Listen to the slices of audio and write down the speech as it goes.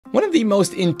One of the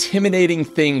most intimidating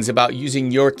things about using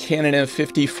your Canon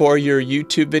M50 for your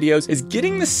YouTube videos is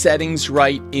getting the settings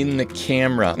right in the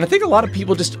camera. And I think a lot of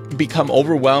people just become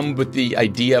overwhelmed with the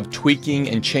idea of tweaking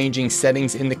and changing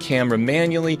settings in the camera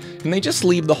manually, and they just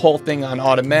leave the whole thing on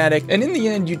automatic. And in the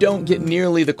end, you don't get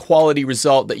nearly the quality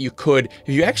result that you could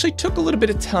if you actually took a little bit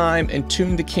of time and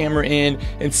tuned the camera in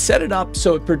and set it up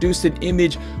so it produced an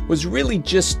image was really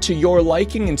just to your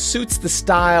liking and suits the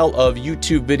style of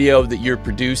YouTube video that you're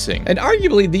producing. And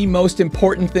arguably the most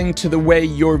important thing to the way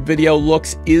your video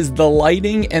looks is the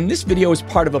lighting, and this video is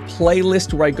part of a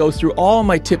playlist where I go through all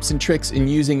my tips and tricks in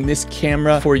using this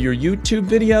camera for your YouTube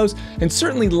videos, and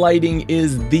certainly lighting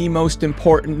is the most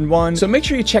important one. So make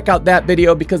sure you check out that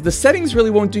video because the settings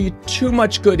really won't do you too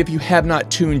much good if you have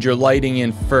not tuned your lighting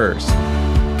in first.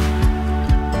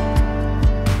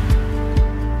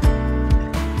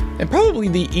 And probably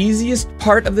the easiest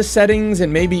part of the settings,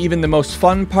 and maybe even the most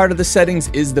fun part of the settings,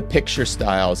 is the picture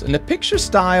styles. And the picture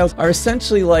styles are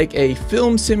essentially like a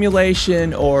film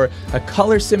simulation or a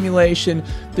color simulation.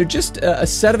 They're just a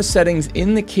set of settings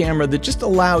in the camera that just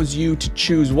allows you to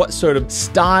choose what sort of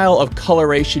style of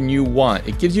coloration you want.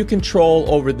 It gives you control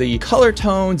over the color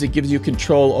tones, it gives you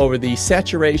control over the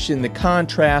saturation, the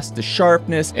contrast, the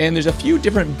sharpness, and there's a few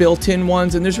different built-in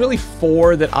ones, and there's really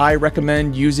 4 that I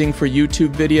recommend using for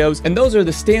YouTube videos. And those are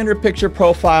the standard picture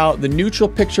profile, the neutral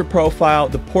picture profile,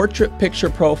 the portrait picture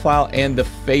profile, and the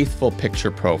faithful picture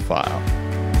profile.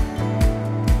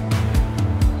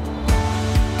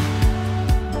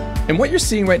 And what you're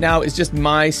seeing right now is just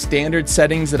my standard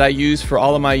settings that I use for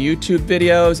all of my YouTube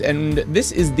videos, and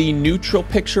this is the neutral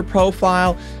picture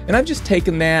profile, and I've just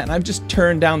taken that and I've just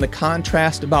turned down the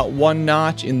contrast about 1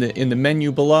 notch in the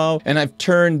menu below, and I've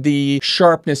turned the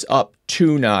sharpness up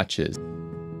 2 notches.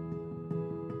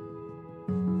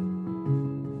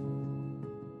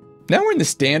 Now we're in the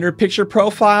standard picture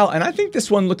profile, and I think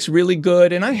this one looks really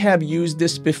good, and I have used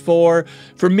this before.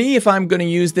 For me, if I'm going to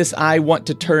use this, I want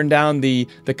to turn down the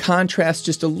contrast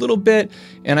just a little bit,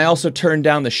 and I also turn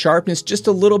down the sharpness just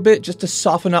a little bit, just to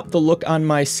soften up the look on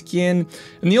my skin.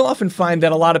 And you'll often find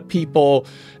that a lot of people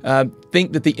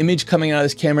think that the image coming out of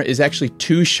this camera is actually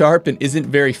too sharp and isn't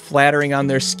very flattering on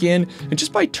their skin. And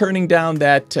just by turning down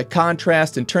that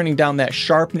contrast and turning down that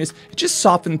sharpness, it just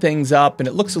softens things up and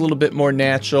it looks a little bit more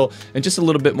natural and just a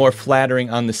little bit more flattering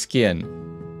on the skin.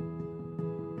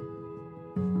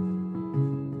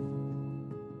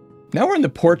 Now we're in the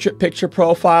portrait picture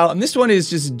profile, and this one is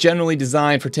just generally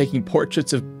designed for taking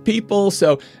portraits of people,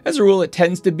 so as a rule it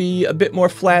tends to be a bit more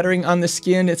flattering on the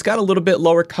skin. It's got a little bit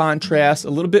lower contrast, a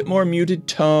little bit more muted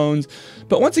tones,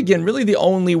 but once again, really the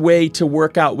only way to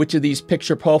work out which of these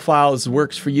picture profiles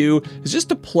works for you is just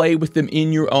to play with them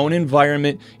in your own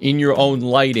environment, in your own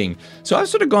lighting. So I've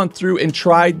sort of gone through and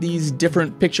tried these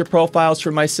different picture profiles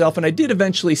for myself, and I did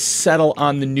eventually settle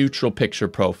on the neutral picture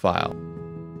profile.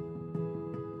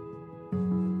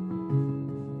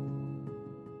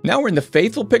 Now we're in the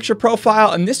faithful picture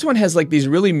profile, and this one has like these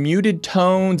really muted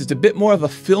tones. It's a bit more of a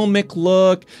filmic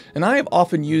look, and I have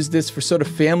often used this for sort of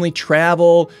family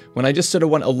travel when I just sort of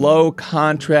want a low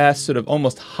contrast, sort of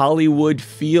almost Hollywood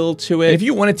feel to it. And if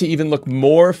you want it to even look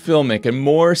more filmic and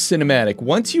more cinematic,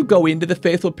 once you go into the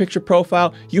faithful picture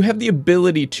profile, you have the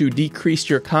ability to decrease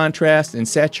your contrast and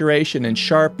saturation and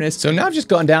sharpness. So now I've just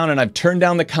gone down and I've turned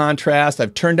down the contrast,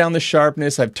 I've turned down the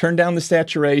sharpness, I've turned down the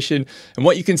saturation, and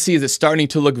what you can see is it's starting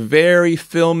to look very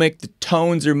filmic. The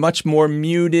tones are much more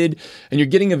muted, and you're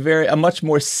getting a much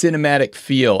more cinematic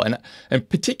feel. And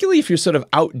particularly if you're sort of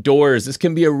outdoors, this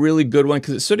can be a really good one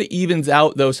because it sort of evens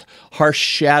out those harsh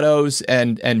shadows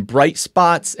and bright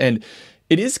spots, and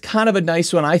it is kind of a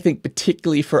nice one, I think,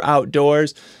 particularly for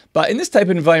outdoors. But in this type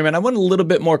of environment, I want a little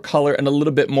bit more color and a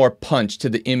little bit more punch to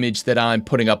the image that I'm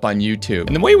putting up on YouTube.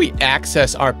 And the way we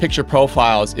access our picture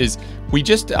profiles is we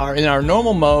just are in our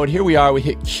normal mode. Here we are, we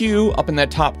hit Q up in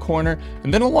that top corner,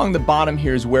 and then along the bottom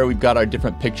here is where we've got our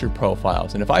different picture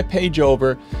profiles. And if I page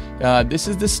over, this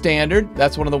is the standard.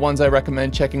 That's one of the ones I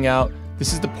recommend checking out.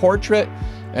 This is the portrait.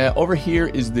 Over here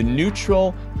is the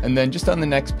neutral, and then just on the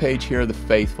next page here are the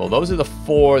faithful. Those are the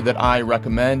 4 that I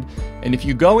recommend. And if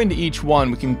you go into each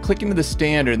one, we can click into the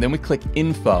standard, and then we click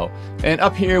info. And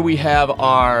up here we have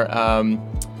our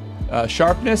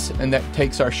sharpness, and that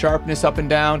takes our sharpness up and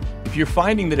down. If you're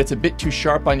finding that it's a bit too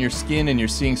sharp on your skin and you're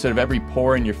seeing sort of every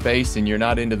pore in your face and you're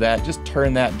not into that, just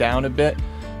turn that down a bit.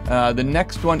 The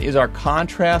next one is our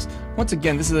contrast. Once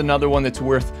again, this is another one that's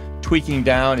worth tweaking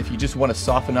down if you just want to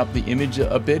soften up the image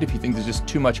a bit, if you think there's just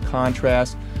too much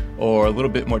contrast or a little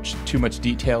bit too much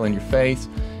detail in your face.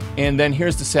 And then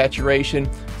here's the saturation.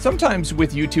 Sometimes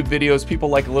with YouTube videos, people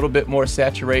like a little bit more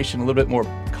saturation, a little bit more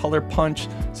color punch.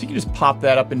 So you can just pop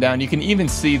that up and down. You can even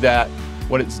see that,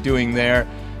 what it's doing there.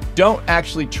 Don't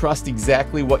actually trust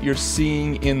exactly what you're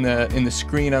seeing in the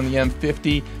screen on the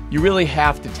M50. You really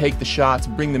have to take the shots,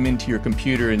 bring them into your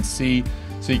computer and see.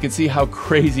 So you can see how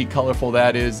crazy colorful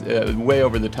that is, way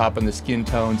over the top on the skin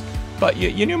tones. But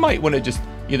you might want to just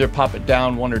either pop it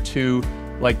down one or two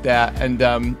like that.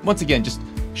 And once again, just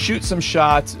shoot some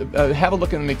shots, have a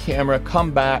look in the camera,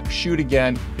 come back, shoot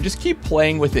again, and just keep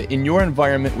playing with it in your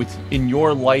environment, in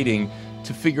your lighting,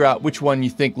 to figure out which one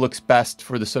you think looks best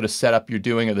for the sort of setup you're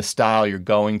doing or the style you're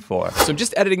going for. So I'm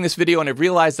just editing this video and I've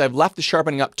realized I've left the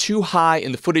sharpening up too high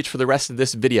in the footage for the rest of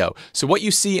this video. So what you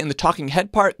see in the talking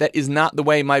head part, that is not the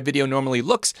way my video normally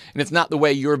looks, and it's not the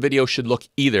way your video should look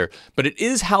either. But it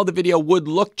is how the video would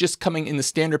look just coming in the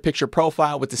standard picture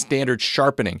profile with the standard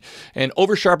sharpening. And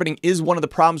over sharpening is one of the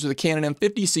problems with the Canon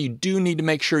M50, so you do need to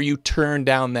make sure you turn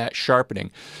down that sharpening.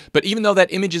 But even though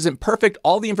that image isn't perfect,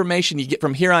 all the information you get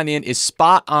from here on in is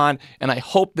spot on, and I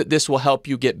hope that this will help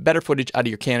you get better footage out of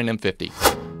your Canon M50.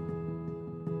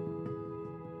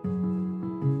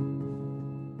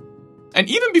 And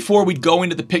even before we go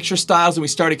into the picture styles and we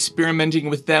start experimenting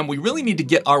with them, we really need to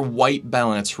get our white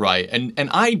balance right. And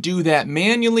I do that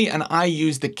manually, and I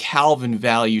use the Kelvin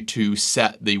value to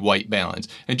set the white balance.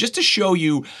 And just to show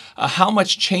you how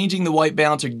much changing the white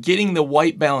balance or getting the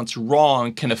white balance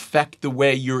wrong can affect the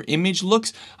way your image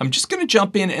looks, I'm just gonna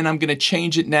jump in and I'm gonna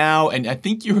change it now, and I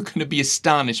think you're gonna be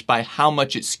astonished by how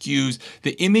much it skews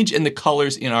the image and the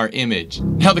colors in our image.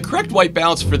 Now, the correct white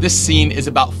balance for this scene is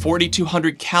about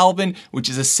 4200 Kelvin, which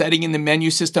is a setting in the menu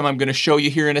system I'm going to show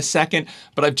you here in a second,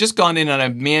 but I've just gone in and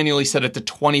I've manually set it to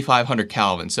 2500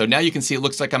 Kelvin. So now you can see it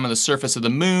looks like I'm on the surface of the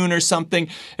moon or something.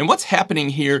 And what's happening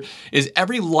here is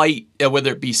every light,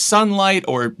 whether it be sunlight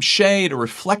or shade or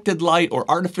reflected light or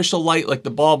artificial light like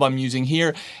the bulb I'm using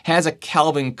here, has a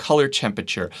Kelvin color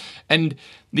temperature. And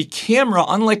the camera,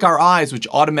 unlike our eyes, which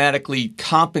automatically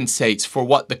compensates for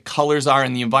what the colors are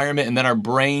in the environment, and then our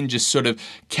brain just sort of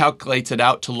calculates it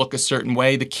out to look a certain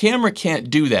way, the camera can't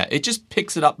do that. It just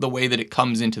picks it up the way that it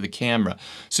comes into the camera.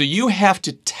 So you have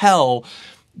to tell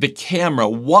the camera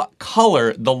what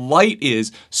color the light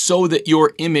is so that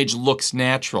your image looks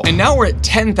natural. And now we're at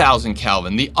 10,000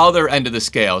 Kelvin, the other end of the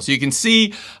scale. So you can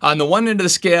see on the one end of the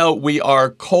scale, we are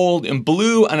cold and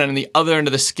blue, and on the other end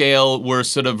of the scale, we're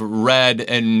sort of red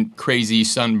and crazy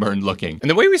sunburned looking. And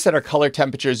the way we set our color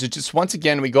temperatures is just, once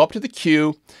again, we go up to the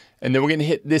Q, and then we're gonna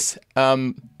hit this,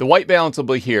 the white balance will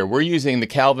be here. We're using the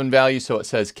Kelvin value, so it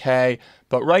says K,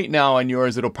 but right now on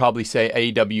yours, it'll probably say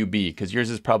AWB, because yours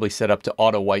is probably set up to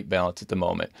auto white balance at the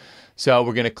moment. So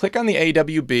we're gonna click on the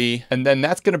AWB, and then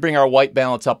that's gonna bring our white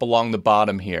balance up along the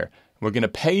bottom here. We're gonna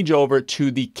page over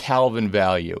to the Kelvin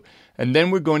value, and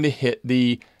then we're going to hit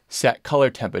the set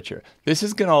color temperature. This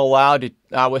is gonna allow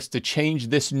us to change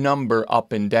this number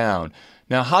up and down.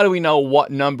 Now, how do we know what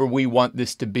number we want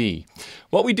this to be?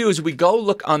 What we do is we go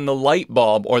look on the light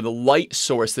bulb or the light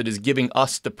source that is giving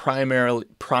us the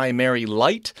primary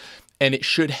light, and it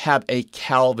should have a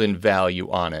Kelvin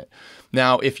value on it.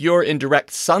 Now, if you're in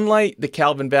direct sunlight, the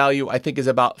Kelvin value I think is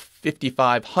about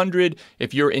 5,500.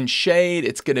 If you're in shade,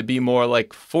 it's gonna be more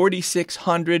like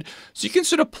 4,600. So you can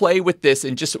sort of play with this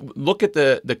and just look at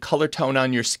the color tone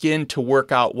on your skin to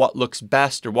work out what looks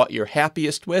best or what you're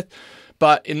happiest with.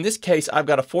 But in this case, I've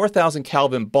got a 4,000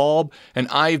 Kelvin bulb, and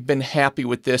I've been happy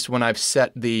with this when I've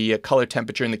set the color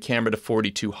temperature in the camera to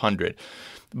 4,200.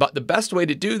 But the best way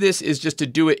to do this is just to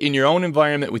do it in your own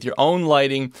environment with your own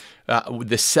lighting, with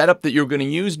the setup that you're going to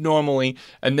use normally,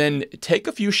 and then take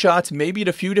a few shots, maybe at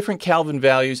a few different Kelvin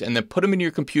values, and then put them in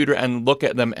your computer and look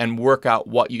at them and work out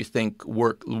what you think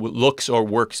looks or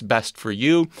works best for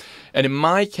you. And in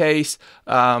my case,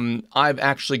 I've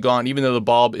actually gone, even though the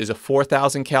bulb is a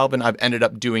 4,000 Kelvin, I've ended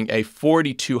up doing a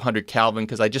 4,200 Kelvin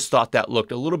because I just thought that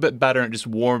looked a little bit better and just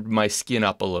warmed my skin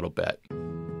up a little bit.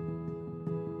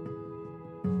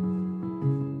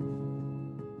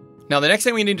 Now, the next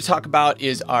thing we need to talk about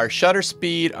is our shutter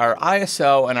speed, our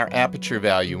ISO, and our aperture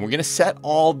value. We're gonna set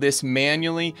all this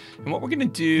manually, and what we're gonna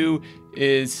do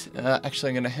is,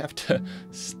 actually I'm gonna have to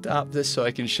stop this so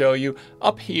I can show you.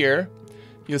 Up here,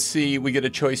 you'll see we get a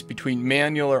choice between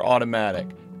manual or automatic.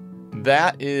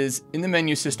 That is in the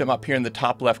menu system up here in the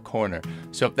top left corner.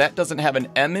 So if that doesn't have an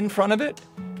M in front of it,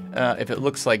 if it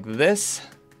looks like this,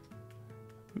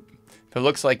 if it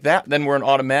looks like that, then we're in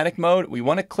automatic mode. We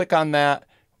wanna click on that.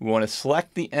 We want to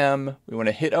select the M, we want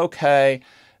to hit OK,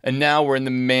 and now we're in the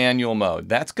manual mode.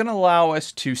 That's going to allow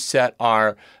us to set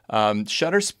our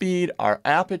shutter speed, our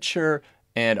aperture,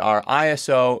 and our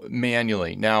ISO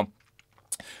manually. Now,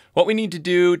 What we need to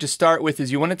do to start with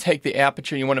is you want to take the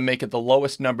aperture, you want to make it the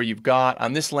lowest number you've got.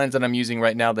 On this lens that I'm using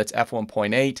right now, that's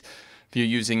f1.8. If you're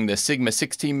using the Sigma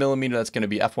 16mm, that's going to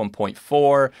be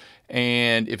f1.4.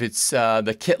 And if it's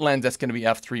the kit lens, that's going to be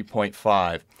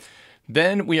f3.5.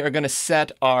 Then we are going to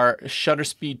set our shutter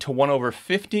speed to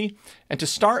 1/50. And to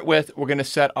start with, we're going to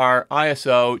set our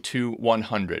ISO to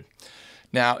 100.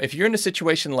 Now, if you're in a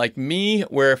situation like me,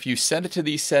 where if you set it to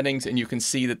these settings and you can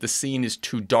see that the scene is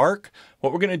too dark,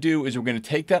 what we're going to do is we're going to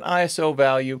take that ISO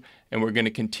value and we're going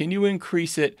to continue to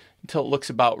increase it until it looks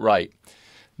about right.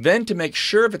 Then to make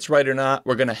sure if it's right or not,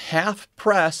 we're going to half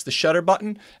press the shutter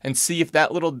button and see if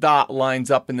that little dot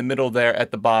lines up in the middle there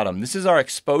at the bottom. This is our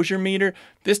exposure meter.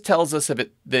 This tells us if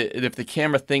the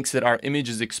camera thinks that our image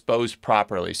is exposed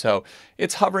properly. So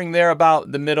it's hovering there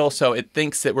about the middle, so it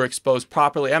thinks that we're exposed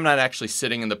properly. I'm not actually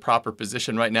sitting in the proper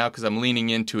position right now because I'm leaning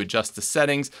in to adjust the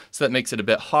settings, so that makes it a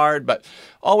bit hard, but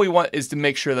all we want is to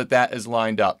make sure that that is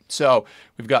lined up. So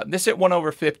we've got this at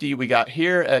 1/50. We got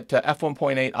here at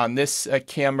f1.8 on this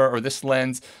camera or this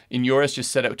lens. In yours,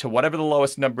 just set it to whatever the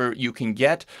lowest number you can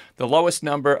get. The lowest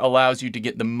number allows you to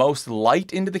get the most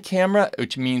light into the camera,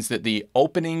 which means that the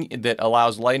opening that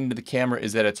allows light into the camera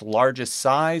is at its largest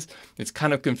size. It's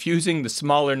kind of confusing. The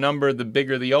smaller number, the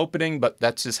bigger the opening, but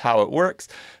that's just how it works.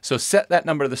 So set that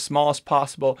number to the smallest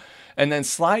possible, and then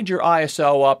slide your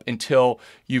ISO up until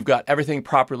you've got everything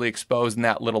properly exposed and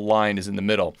that little line is in the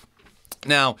middle.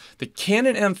 Now, the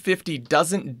Canon M50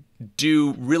 doesn't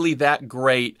do really that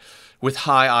great with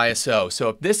high ISO. So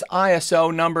if this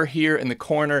ISO number here in the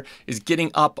corner is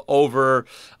getting up over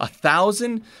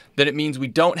 1,000, then it means we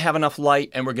don't have enough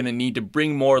light and we're going to need to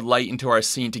bring more light into our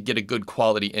scene to get a good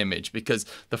quality image, because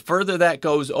the further that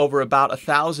goes over about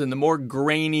 1,000, the more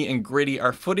grainy and gritty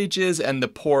our footage is and the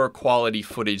poorer quality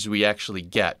footage we actually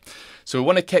get. So we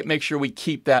want to make sure we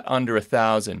keep that under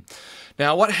 1,000.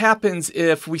 Now, what happens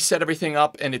if we set everything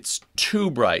up and it's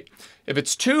too bright? If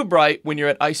it's too bright when you're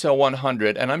at ISO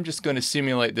 100, and I'm just going to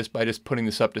simulate this by just putting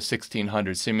this up to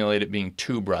 1600, simulate it being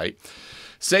too bright.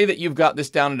 Say that you've got this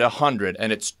down at 100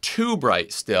 and it's too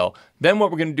bright still, then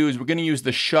what we're going to do is we're going to use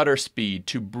the shutter speed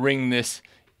to bring this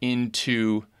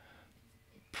into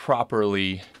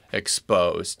properly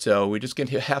exposed. So we're just going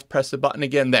to half press the button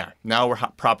again there. Now we're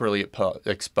properly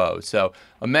exposed. So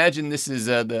imagine this is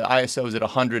the ISO is at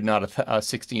 100, not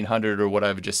 1600 or what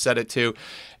I've just set it to.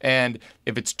 And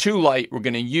if it's too light, we're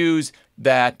going to use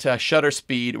that shutter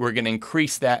speed. We're going to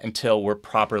increase that until we're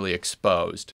properly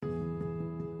exposed.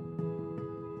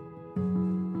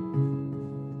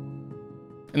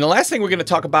 And the last thing we're going to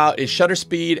talk about is shutter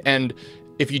speed. And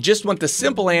if you just want the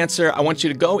simple answer, I want you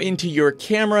to go into your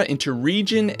camera, into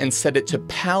region, and set it to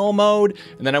PAL mode.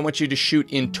 And then I want you to shoot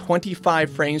in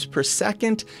 25 frames per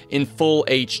second in full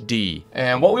HD.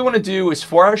 And what we want to do is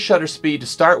for our shutter speed to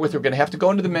start with, we're going to have to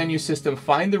go into the menu system,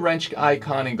 find the wrench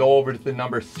icon, and go over to the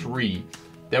number 3.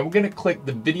 Then we're going to click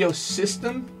the video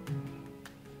system,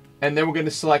 and then we're going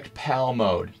to select PAL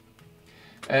mode.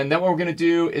 And then what we're going to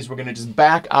do is we're going to just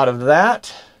back out of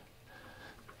that.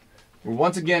 We're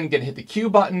once again going to hit the Q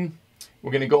button.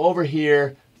 We're going to go over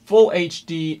here, full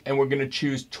HD, and we're going to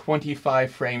choose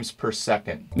 25 frames per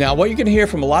second. Now, what you can hear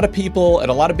from a lot of people and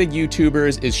a lot of big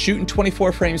YouTubers is shooting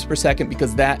 24 frames per second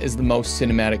because that is the most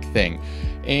cinematic thing.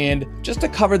 And just to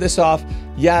cover this off,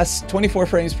 yes, 24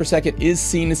 frames per second is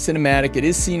seen as cinematic. It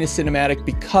is seen as cinematic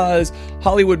because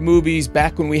Hollywood movies,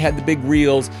 back when we had the big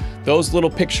reels, those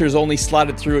little pictures only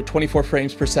slotted through at 24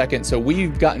 frames per second. So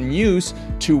we've gotten used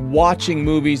to watching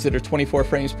movies that are 24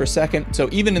 frames per second. So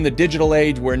even in the digital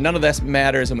age where none of this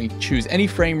matters and we choose any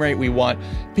frame rate we want,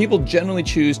 people generally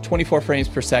choose 24 frames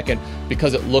per second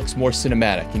because it looks more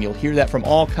cinematic. And you'll hear that from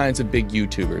all kinds of big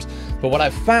YouTubers. But what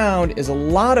I've found is a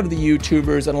lot of the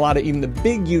YouTubers and a lot of even the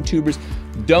big YouTubers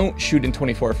don't shoot in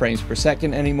 24 frames per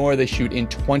second anymore. They shoot in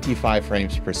 25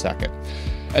 frames per second.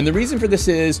 And the reason for this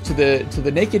is to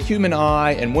the naked human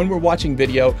eye, and when we're watching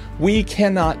video, we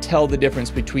cannot tell the difference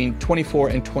between 24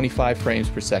 and 25 frames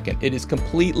per second. It is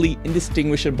completely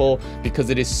indistinguishable because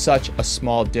it is such a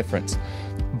small difference.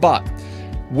 But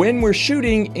when we're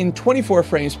shooting in 24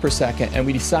 frames per second and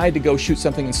we decide to go shoot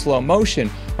something in slow motion,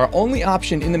 our only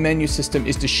option in the menu system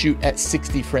is to shoot at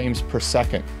 60 frames per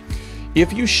second.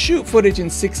 If you shoot footage in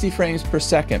 60 frames per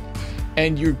second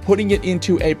and you're putting it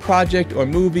into a project or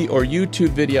movie or YouTube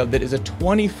video that is a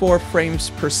 24 frames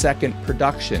per second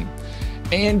production,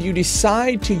 and you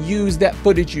decide to use that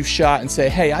footage you shot and say,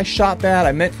 hey, I shot that,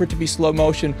 I meant for it to be slow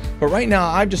motion, but right now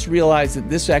I've just realized that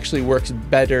this actually works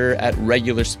better at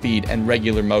regular speed and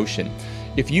regular motion.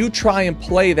 If you try and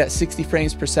play that 60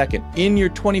 frames per second in your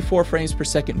 24 frames per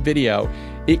second video,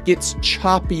 it gets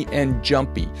choppy and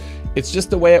jumpy. It's just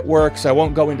the way it works. I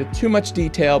won't go into too much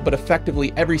detail, but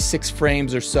effectively every 6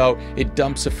 frames or so, it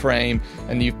dumps a frame.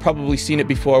 And you've probably seen it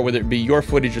before, whether it be your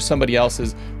footage or somebody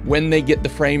else's. When they get the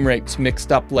frame rates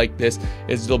mixed up like this,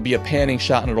 there'll be a panning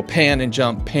shot and it'll pan and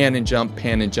jump, pan and jump,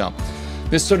 pan and jump.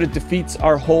 This sort of defeats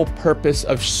our whole purpose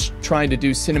of trying to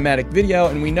do cinematic video,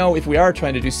 and we know if we are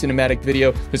trying to do cinematic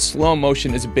video, the slow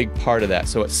motion is a big part of that.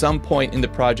 So at some point in the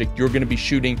project, you're going to be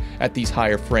shooting at these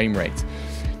higher frame rates.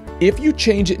 If you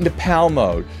change it into PAL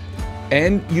mode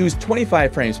and use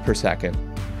 25 frames per second,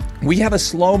 we have a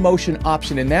slow motion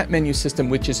option in that menu system,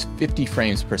 which is 50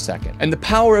 frames per second. And the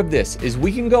power of this is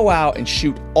we can go out and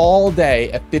shoot all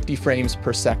day at 50 frames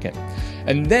per second.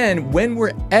 And then when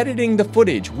we're editing the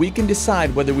footage, we can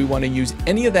decide whether we want to use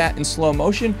any of that in slow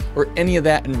motion or any of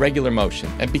that in regular motion.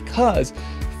 And because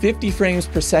 50 frames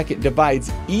per second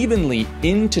divides evenly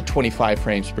into 25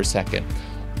 frames per second,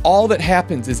 all that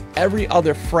happens is every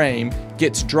other frame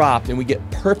gets dropped and we get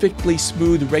perfectly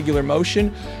smooth regular motion,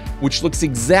 which looks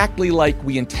exactly like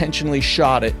we intentionally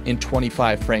shot it in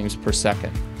 25 frames per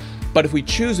second. But if we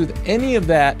choose with any of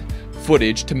that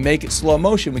footage to make it slow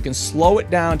motion, we can slow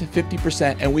it down to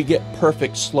 50% and we get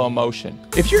perfect slow motion.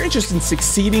 If you're interested in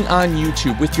succeeding on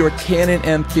YouTube with your Canon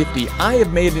M50, I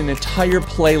have made an entire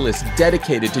playlist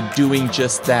dedicated to doing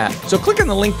just that. So click on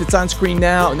the link that's on screen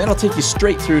now and that'll take you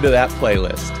straight through to that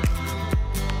playlist.